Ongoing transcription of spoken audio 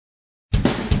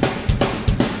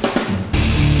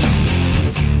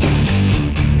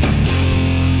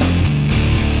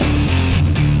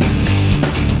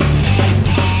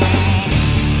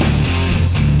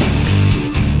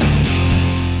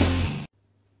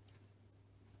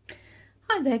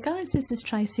Hi there guys, this is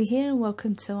Tracy here and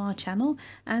welcome to our channel.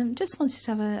 Just wanted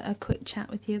to have a quick chat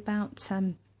with you about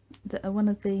one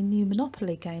of the new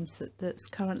Monopoly games that's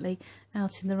currently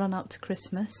out in the run up to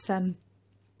Christmas. So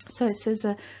it says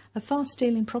a fast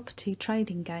dealing property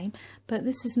trading game, but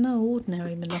this is no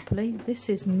ordinary Monopoly, this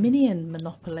is Minion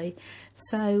Monopoly.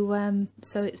 So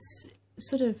it's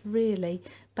sort of really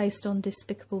based on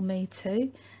Despicable Me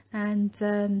too, and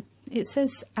it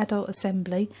says adult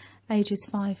assembly, ages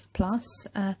 5 plus,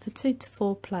 for 2 to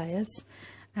 4 players,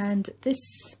 and this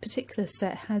particular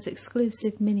set has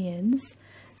exclusive minions.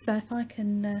 So if I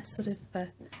can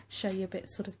show you a bit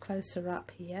closer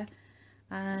up here.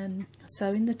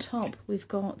 So in the top we've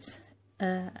got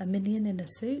a minion in a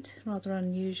suit, rather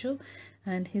unusual,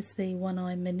 and here's the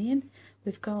one-eye minion.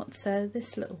 We've got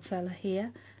this little fella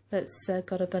here that's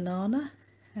got a banana,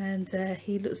 and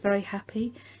he looks very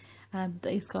happy that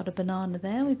he's got a banana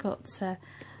there. We've got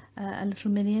a little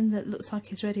minion that looks like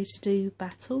he's ready to do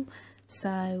battle,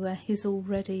 so he's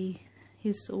already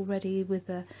with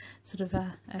a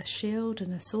a shield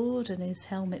and a sword and his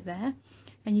helmet there.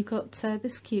 And you've got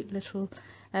this cute little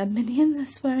minion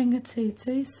that's wearing a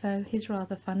tutu, so he's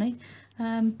rather funny,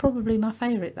 probably my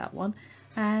favourite, that one.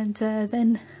 And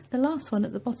then the last one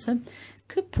at the bottom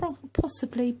could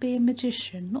possibly be a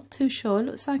magician, not too sure. It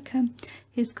looks like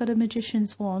he's got a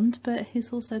magician's wand, but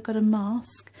he's also got a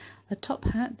mask, a top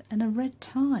hat and a red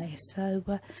tie.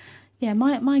 So yeah,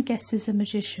 my guess is a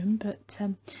magician, but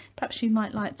perhaps you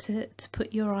might like to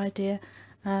put your idea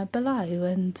below,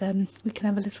 and we can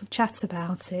have a little chat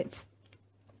about it.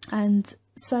 And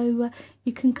so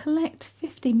you can collect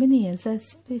 50 minions.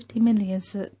 There's 50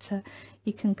 minions that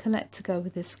you can collect to go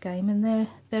with this game, and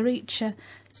they're each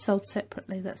sold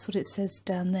separately. That's what it says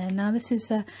down there. Now this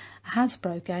is a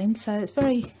Hasbro game, so it's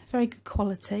very good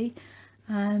quality.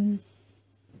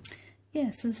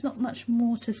 Yeah, so there's not much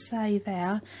more to say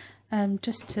there,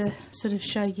 just to sort of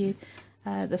show you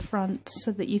the front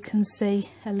so that you can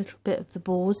see a little bit of the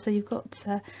board. So you've got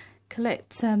to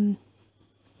collect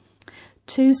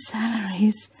 2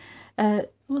 salaries.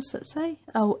 What's that say?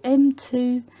 Oh,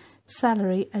 M2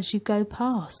 salary as you go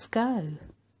past. Go.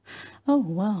 Oh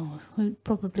wow, we'll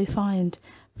probably find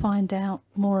out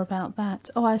more about that.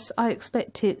 Oh, I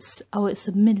expect it's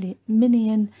a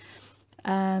minion.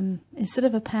 Instead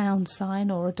of a pound sign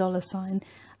or a dollar sign,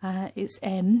 it's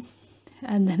M,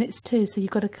 and then it's 2, so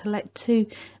you've got to collect 2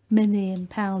 million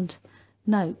pound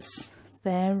notes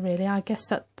there. Really, I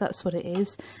guess that's what it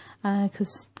is,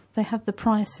 because they have the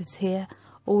prices here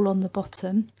all on the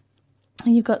bottom.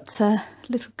 And you've got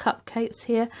little cupcakes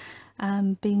here,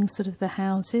 being sort of the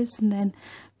houses, and then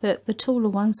the taller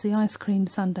ones, the ice cream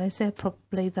sundaes, they're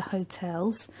probably the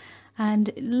hotels. And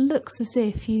it looks as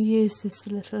if you use this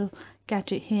little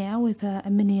gadget here with a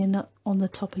minion on the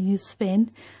top and you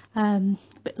spin, a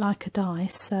bit like a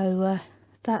dice. So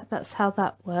that's how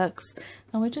that works.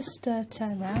 And we'll just turn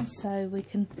around so we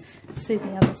can see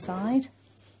the other side.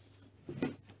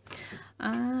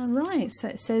 Right, so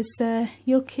it says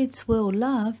your kids will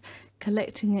love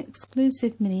collecting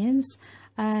exclusive minions,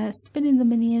 spinning the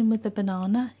minion with the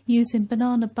banana, using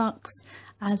banana bucks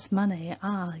as money.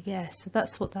 Ah yes, so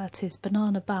that's what that is,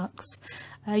 banana bucks.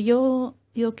 Your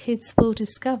kids will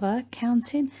discover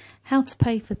counting, how to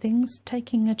pay for things,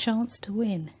 taking a chance to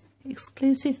win.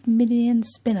 Exclusive minion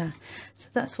spinner. So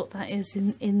that's what that is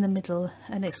in the middle,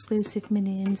 an exclusive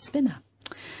minion spinner.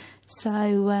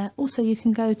 So also you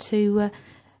can go to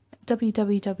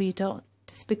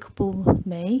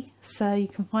www.despicable.me, so you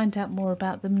can find out more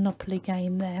about the Monopoly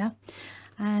game there.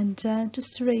 And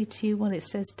just to read to you what it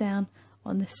says down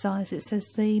on this side, it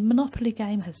says the Monopoly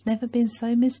game has never been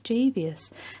so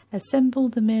mischievous. Assemble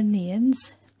the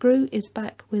minions. Gru is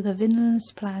back with a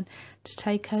villainous plan to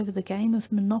take over the game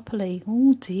of Monopoly.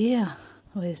 Oh dear.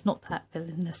 Well, it's not that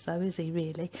villainous though, is he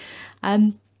really?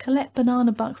 Collect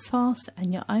banana bucks fast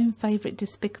and your own favourite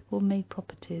Despicable Me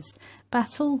properties.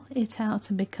 Battle it out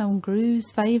and become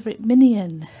Gru's favourite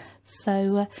minion.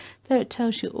 So there it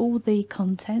tells you all the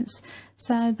contents.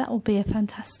 So that will be a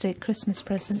fantastic Christmas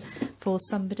present for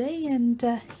somebody. And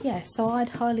yeah, so I'd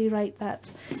highly rate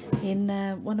that in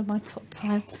one of my top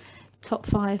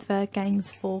 5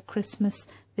 games for Christmas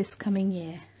this coming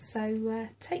year. So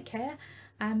take care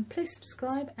and please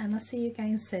subscribe, and I'll see you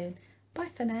again soon. Bye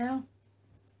for now.